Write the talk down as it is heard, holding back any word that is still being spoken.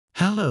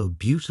Hello,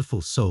 beautiful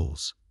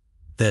souls.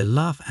 Their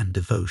love and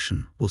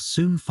devotion will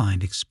soon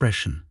find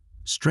expression,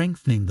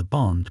 strengthening the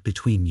bond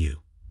between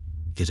you.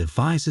 It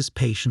advises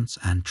patience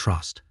and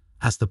trust,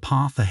 as the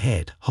path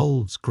ahead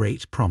holds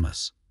great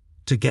promise.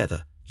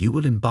 Together, you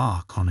will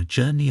embark on a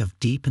journey of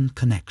deepened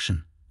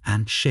connection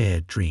and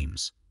shared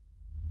dreams.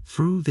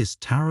 Through this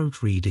tarot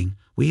reading,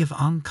 we have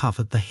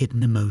uncovered the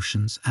hidden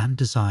emotions and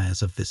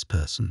desires of this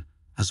person,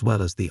 as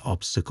well as the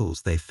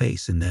obstacles they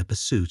face in their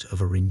pursuit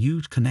of a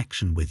renewed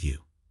connection with you.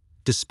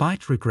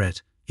 Despite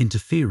regret,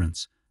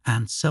 interference,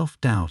 and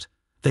self-doubt,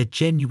 their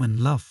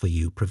genuine love for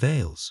you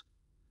prevails.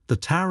 The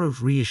tarot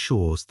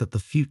reassures that the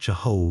future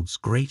holds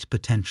great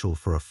potential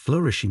for a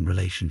flourishing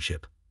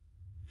relationship.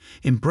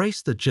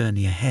 Embrace the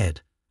journey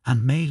ahead,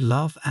 and may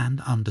love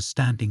and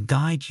understanding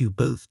guide you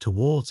both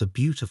towards a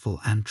beautiful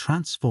and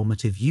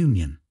transformative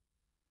union.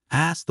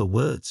 As the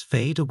words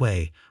fade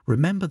away,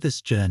 remember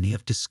this journey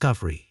of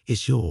discovery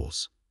is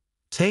yours.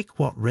 Take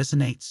what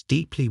resonates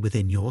deeply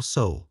within your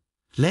soul.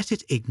 Let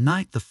it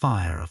ignite the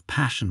fire of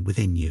passion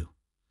within you.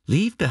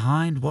 Leave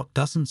behind what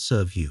doesn't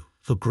serve you,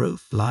 for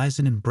growth lies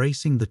in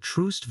embracing the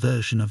truest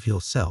version of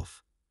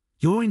yourself.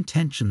 Your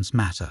intentions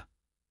matter.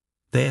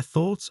 Their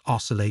thoughts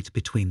oscillate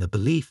between the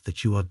belief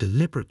that you are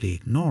deliberately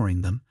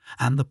ignoring them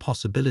and the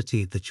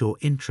possibility that your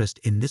interest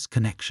in this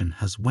connection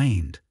has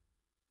waned.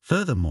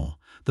 Furthermore,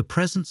 the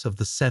presence of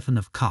the Seven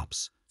of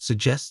Cups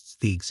suggests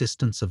the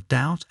existence of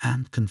doubt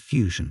and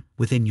confusion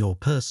within your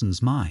person's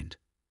mind.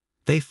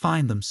 They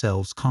find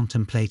themselves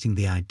contemplating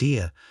the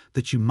idea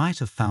that you might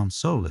have found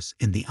solace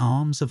in the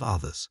arms of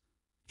others.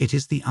 It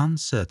is the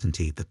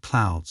uncertainty that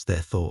clouds their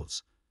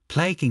thoughts,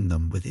 plaguing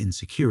them with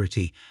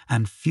insecurity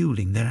and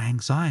fueling their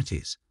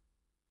anxieties.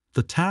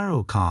 The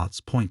tarot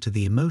cards point to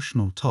the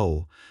emotional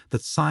toll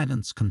that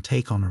silence can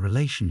take on a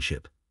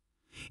relationship.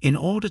 In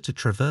order to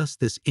traverse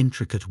this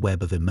intricate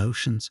web of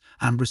emotions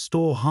and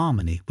restore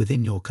harmony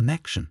within your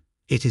connection,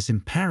 it is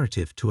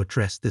imperative to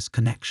address this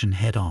connection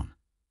head-on.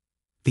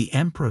 The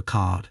Emperor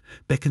card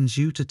beckons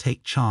you to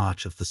take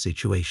charge of the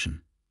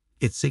situation.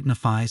 It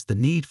signifies the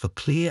need for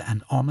clear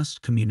and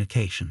honest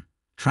communication,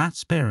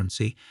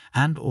 transparency,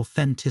 and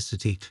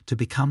authenticity to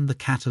become the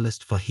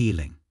catalyst for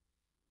healing.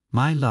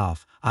 My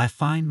love, I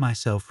find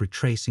myself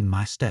retracing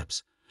my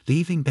steps,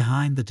 leaving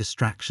behind the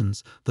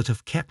distractions that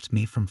have kept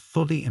me from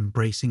fully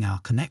embracing our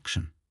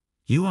connection.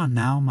 You are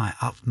now my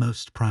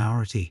utmost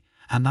priority,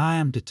 and I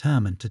am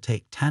determined to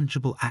take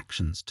tangible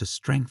actions to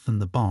strengthen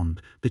the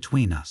bond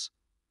between us.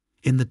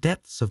 In the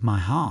depths of my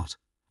heart,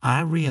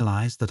 I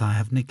realize that I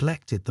have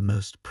neglected the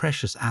most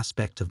precious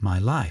aspect of my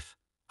life,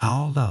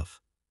 our love.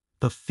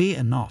 But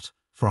fear not,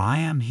 for I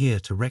am here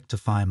to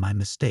rectify my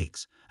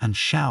mistakes and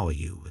shower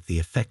you with the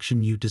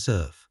affection you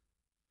deserve.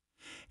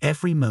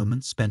 Every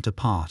moment spent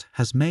apart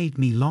has made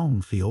me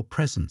long for your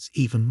presence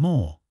even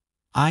more.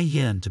 I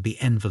yearn to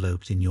be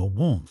enveloped in your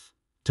warmth,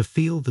 to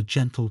feel the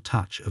gentle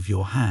touch of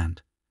your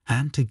hand,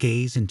 and to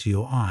gaze into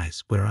your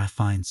eyes where I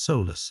find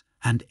solace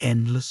and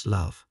endless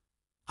love.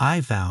 I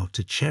vow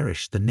to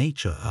cherish the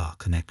nature of our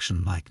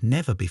connection like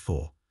never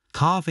before,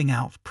 carving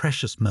out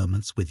precious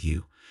moments with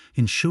you,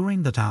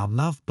 ensuring that our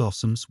love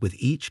blossoms with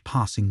each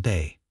passing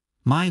day.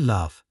 My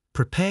love,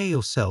 prepare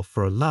yourself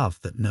for a love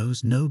that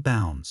knows no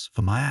bounds,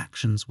 for my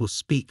actions will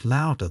speak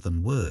louder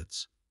than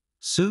words.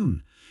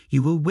 Soon,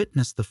 you will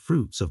witness the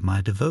fruits of my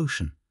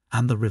devotion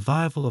and the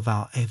revival of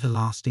our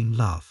everlasting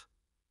love.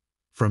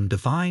 From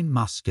Divine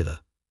Masculine.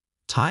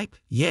 Type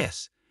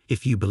yes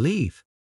if you believe.